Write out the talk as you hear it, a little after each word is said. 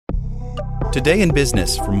Today in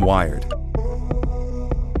Business from Wired.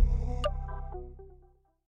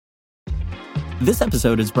 This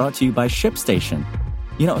episode is brought to you by ShipStation.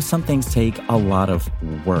 You know, some things take a lot of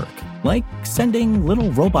work, like sending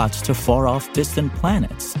little robots to far-off distant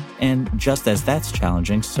planets. And just as that's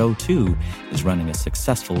challenging, so too is running a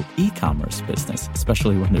successful e-commerce business,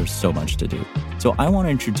 especially when there's so much to do. So I want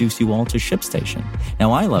to introduce you all to ShipStation.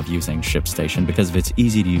 Now, I love using ShipStation because of its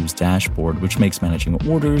easy-to-use dashboard, which makes managing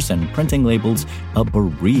orders and printing labels a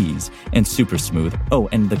breeze and super smooth. Oh,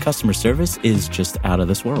 and the customer service is just out of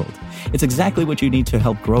this world. It's exactly what you need to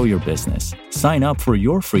help grow your business. Sign up for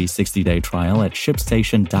your free 60-day trial at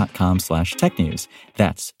shipstation.com/technews.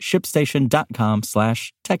 That's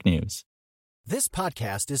shipstation.com/technews. This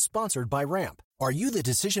podcast is sponsored by Ramp. Are you the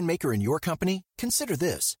decision maker in your company? Consider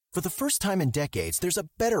this. For the first time in decades, there's a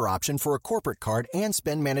better option for a corporate card and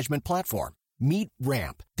spend management platform. Meet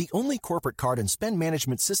Ramp, the only corporate card and spend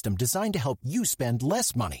management system designed to help you spend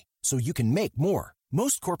less money so you can make more.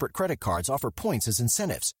 Most corporate credit cards offer points as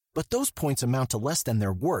incentives, but those points amount to less than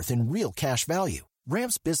their worth in real cash value.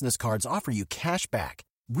 Ramp's business cards offer you cash back,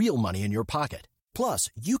 real money in your pocket. Plus,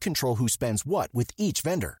 you control who spends what with each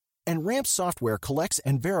vendor. And Ramp's software collects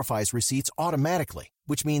and verifies receipts automatically,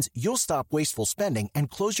 which means you'll stop wasteful spending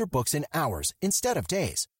and close your books in hours instead of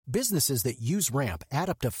days. Businesses that use Ramp add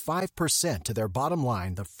up to 5% to their bottom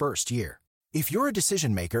line the first year. If you're a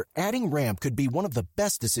decision maker, adding Ramp could be one of the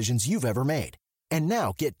best decisions you've ever made. And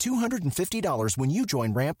now get $250 when you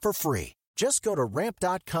join Ramp for free. Just go to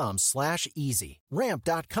ramp.com/easy.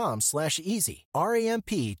 Ramp.com/easy.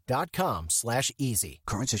 RAMP.com/easy.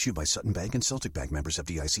 Cards issued by Sutton Bank and Celtic Bank, members of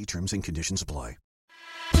FDIC. Terms and conditions apply.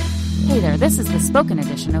 Hey there, this is the spoken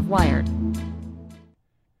edition of Wired.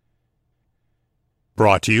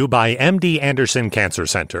 Brought to you by MD Anderson Cancer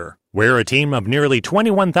Center, where a team of nearly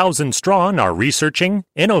 21,000 strong are researching,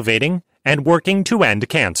 innovating, and working to end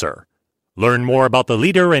cancer. Learn more about the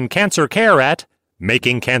leader in cancer care at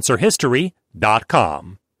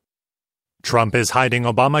makingcancerhistory.com. Trump is hiding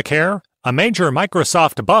Obamacare, a major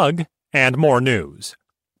Microsoft bug, and more news.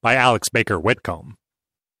 By Alex Baker Whitcomb.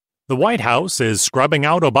 The White House is scrubbing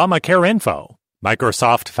out Obamacare info.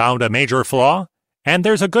 Microsoft found a major flaw, and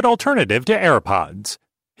there's a good alternative to AirPods.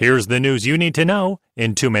 Here's the news you need to know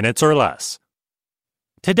in 2 minutes or less.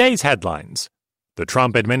 Today's headlines. The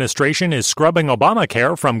Trump administration is scrubbing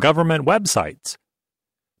Obamacare from government websites.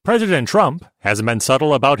 President Trump hasn't been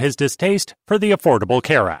subtle about his distaste for the Affordable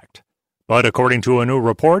Care Act. But according to a new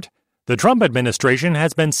report, the Trump administration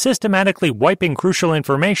has been systematically wiping crucial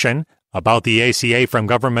information about the ACA from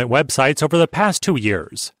government websites over the past 2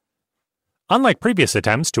 years. Unlike previous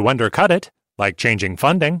attempts to undercut it, like changing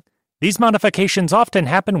funding, these modifications often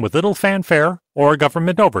happen with little fanfare or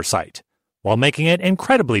government oversight, while making it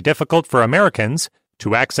incredibly difficult for Americans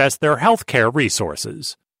to access their health care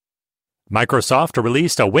resources. Microsoft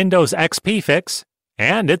released a Windows XP fix,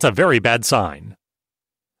 and it's a very bad sign.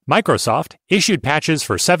 Microsoft issued patches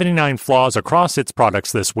for 79 flaws across its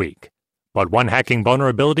products this week, but one hacking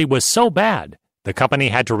vulnerability was so bad, the company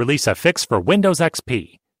had to release a fix for Windows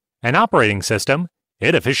XP, an operating system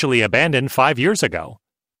it officially abandoned 5 years ago.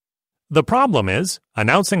 The problem is,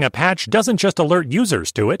 announcing a patch doesn't just alert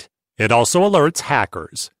users to it, it also alerts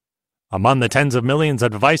hackers. Among the tens of millions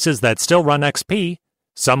of devices that still run XP,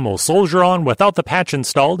 some will soldier on without the patch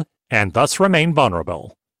installed and thus remain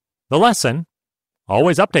vulnerable. The lesson?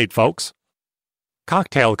 Always update, folks.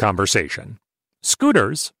 Cocktail conversation.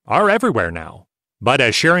 Scooters are everywhere now. But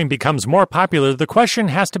as sharing becomes more popular, the question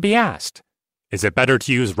has to be asked. Is it better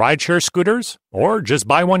to use rideshare scooters or just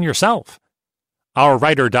buy one yourself? Our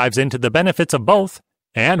writer dives into the benefits of both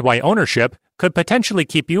and why ownership could potentially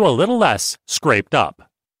keep you a little less scraped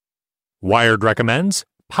up. Wired recommends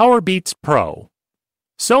Powerbeats Pro.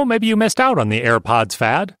 So maybe you missed out on the AirPods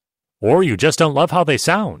fad, or you just don't love how they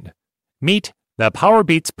sound. Meet the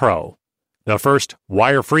Powerbeats Pro, the first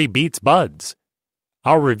wire-free Beats buds.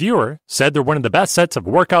 Our reviewer said they're one of the best sets of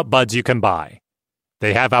workout buds you can buy.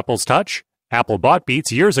 They have Apple's touch. Apple bought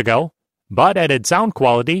Beats years ago, but added sound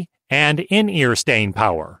quality and in-ear staying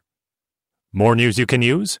power. More news you can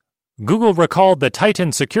use? Google recalled the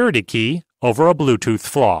Titan security key over a Bluetooth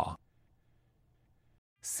flaw.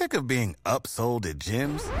 Sick of being upsold at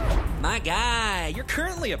gyms? My guy, you're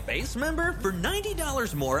currently a base member? For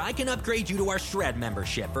 $90 more, I can upgrade you to our Shred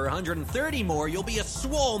membership. For $130 more, you'll be a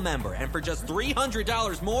Swole member. And for just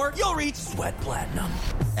 $300 more, you'll reach Sweat Platinum.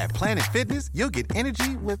 At Planet Fitness, you'll get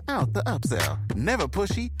energy without the upsell. Never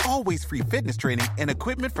pushy, always free fitness training and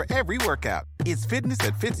equipment for every workout. It's fitness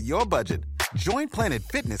that fits your budget. Join Planet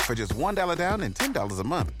Fitness for just $1 down and $10 a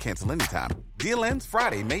month. Cancel anytime. Deal ends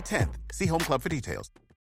Friday, May 10th. See Home Club for details.